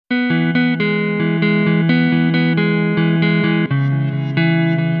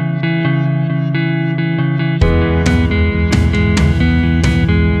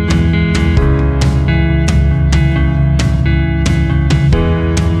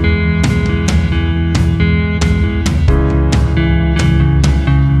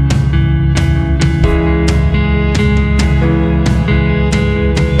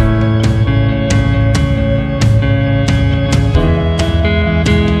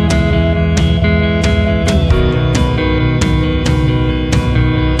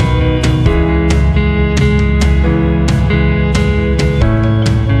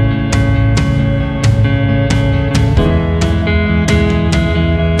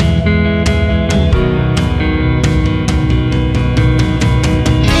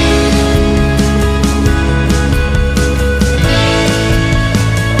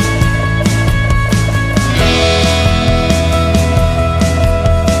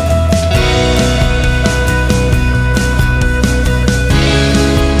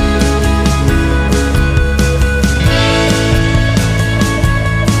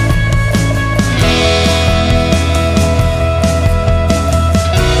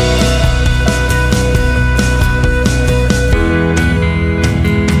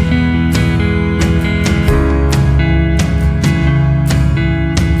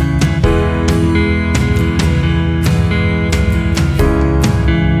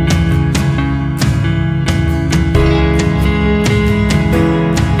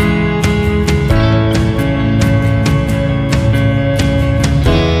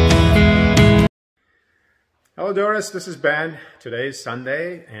Hello Doris, this is Ben. Today is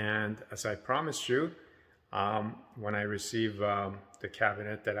Sunday, and as I promised you, when I receive the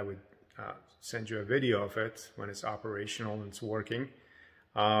cabinet, that I would send you a video of it when it's operational and it's working.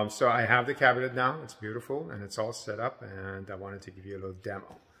 So I have the cabinet now. It's beautiful and it's all set up, and I wanted to give you a little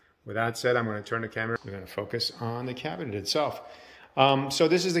demo. With that said, I'm going to turn the camera. We're going to focus on the cabinet itself. So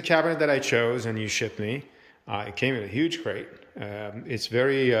this is the cabinet that I chose and you shipped me. It came in a huge crate.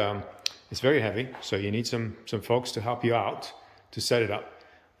 It's very heavy, so you need some folks to help you out to set it up.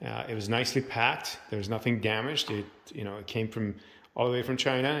 It was nicely packed. There's nothing damaged. It came from all the way from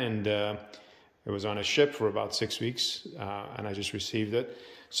China, and it was on a ship for about 6 weeks, and I just received it.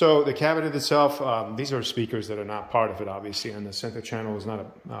 So the cabinet itself, these are speakers that are not part of it, obviously, and the center channel is not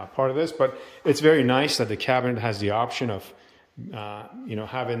a part of this, but it's very nice that the cabinet has the option of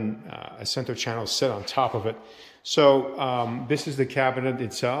having a center channel set on top of it. So this is the cabinet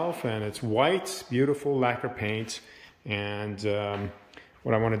itself, and it's white, beautiful lacquer paint. And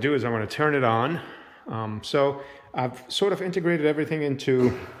what I want to do is I want to turn it on. So I've sort of integrated everything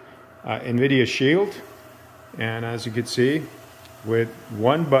into NVIDIA Shield, and as you can see, with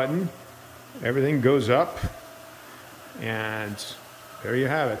one button, everything goes up, and there you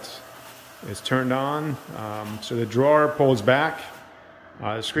have it. It's turned on, so the drawer pulls back,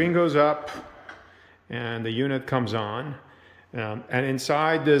 the screen goes up, and the unit comes on. And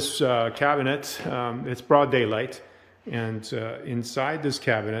inside this cabinet, it's broad daylight, and inside this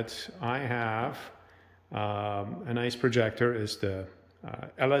cabinet I have a nice projector. It's the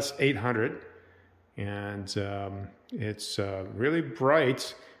LS800, and it's really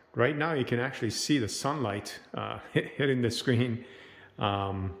bright. Right now you can actually see the sunlight hitting the screen.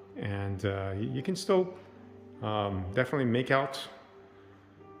 And you can still definitely make out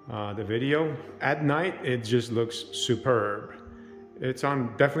the video. At night, it just looks superb. It's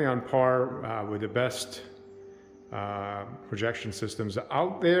definitely on par with the best projection systems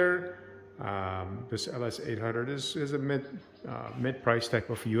out there. This LS800 is a mid-price type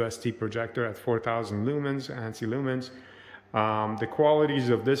of UST projector at 4,000 lumens, ANSI lumens. The qualities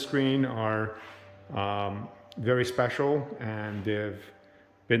of this screen are very special, and they've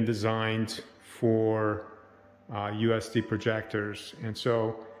been designed for UST projectors. And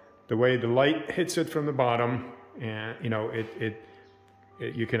so the way the light hits it from the bottom, and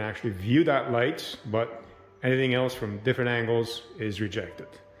you can actually view that light, but anything else from different angles is rejected.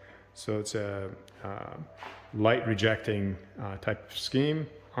 So it's a light rejecting type of scheme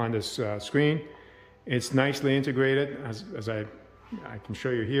on this screen. It's nicely integrated, as I can show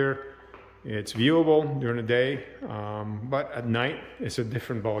you here. It's viewable during the day, but at night it's a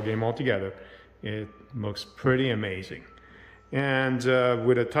different ball game altogether. It looks pretty amazing. And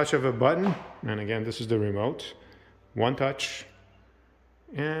with a touch of a button, and again, this is the remote, one touch,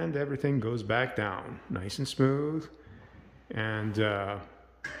 and everything goes back down, nice and smooth. And there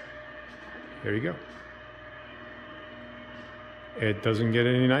you go. It doesn't get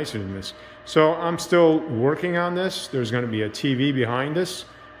any nicer than this. So I'm still working on this. There's going to be a TV behind this.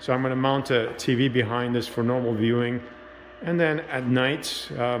 So I'm going to mount a TV behind this for normal viewing. And then at night,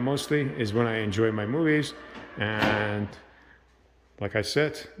 mostly, is when I enjoy my movies. And like I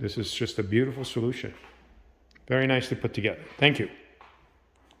said, this is just a beautiful solution. Very nicely put together. Thank you.